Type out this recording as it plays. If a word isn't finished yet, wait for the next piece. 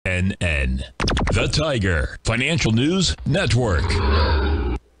TFNN, the Tiger Financial News Network.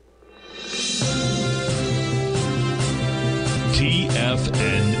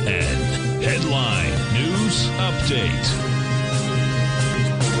 TFNN Headline News Update.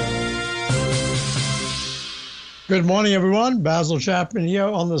 Good morning, everyone. Basil Chapman here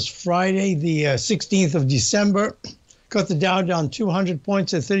on this Friday, the 16th of December. Got the Dow down 200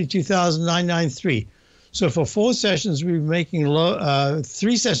 points at 32,993. So for 4 sessions, we've been making low.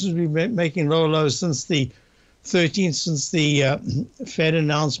 3 sessions we've been making lower lows since the 13th, since the Fed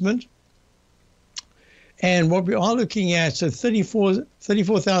announcement. And what we are looking at, so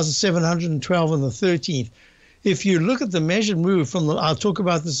 34,712 on the 13th. If you look at the measured move from the, I'll talk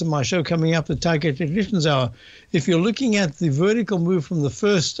about this in my show coming up, the Tiger Technicians Hour. If you're looking at the vertical move from the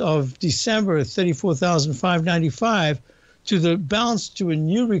 1st of December at 34,595 to the bounce to a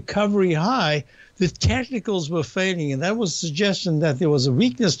new recovery high, the technicals were failing. And that was a suggestion that there was a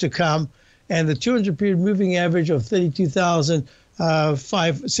weakness to come. And the 200-period moving average of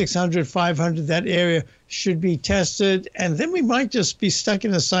 32,600, 500, that area should be tested. And then we might just be stuck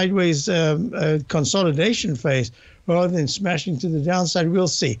in a sideways consolidation phase rather than smashing to the downside. We'll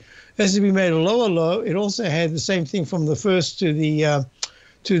see. As we made a lower low, it also had the same thing from the 1st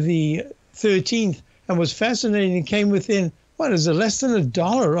to the 13th and was fascinating. It came within, what is it, less than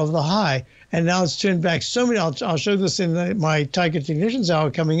 $1 of the high. And now it's turned back so many. I'll show this in my Tiger Technicians Hour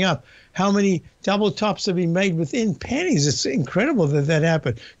coming up. How many double tops have been made within pennies? It's incredible that that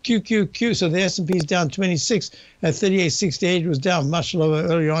happened. QQQ, so the S&P is down 26 at 38.68. It was down much lower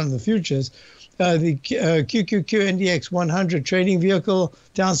early on in the futures. The QQQ NDX 100 trading vehicle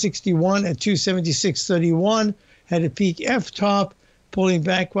down 61 at 276.31. Had a peak F top, pulling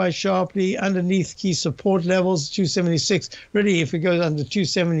back quite sharply underneath key support levels, 276. Really, if it goes under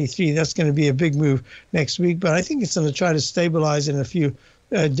 273, that's going to be a big move next week. But I think it's going to try to stabilize in a few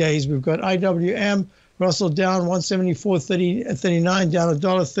days. We've got IWM, Russell down 174.39, down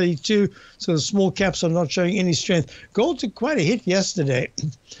 $1.32. So the small caps are not showing any strength. Gold took quite a hit yesterday,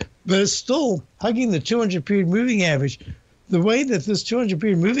 but it's still hugging the 200-period moving average. The way that this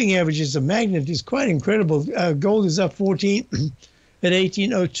 200-period moving average is a magnet is quite incredible. Gold is up 14 at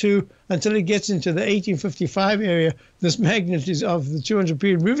 1802 until it gets into the 1855 area. This magnet is of the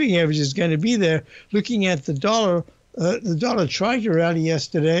 200-period moving average is going to be there. Looking at the dollar tried to rally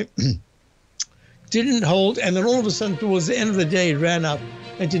yesterday, didn't hold, and then all of a sudden towards the end of the day it ran up,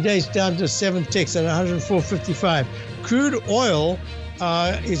 and today's down to 7 ticks at 104.55. Crude oil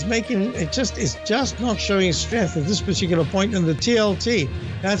is just not showing strength at this particular point, and the TLT,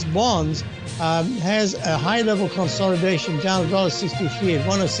 that's bonds, has a high level consolidation down $1.63 at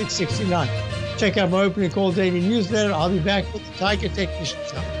 106.69. Check out my opening call daily newsletter. I'll be back with the Tiger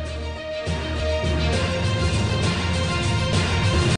Technicians Hour.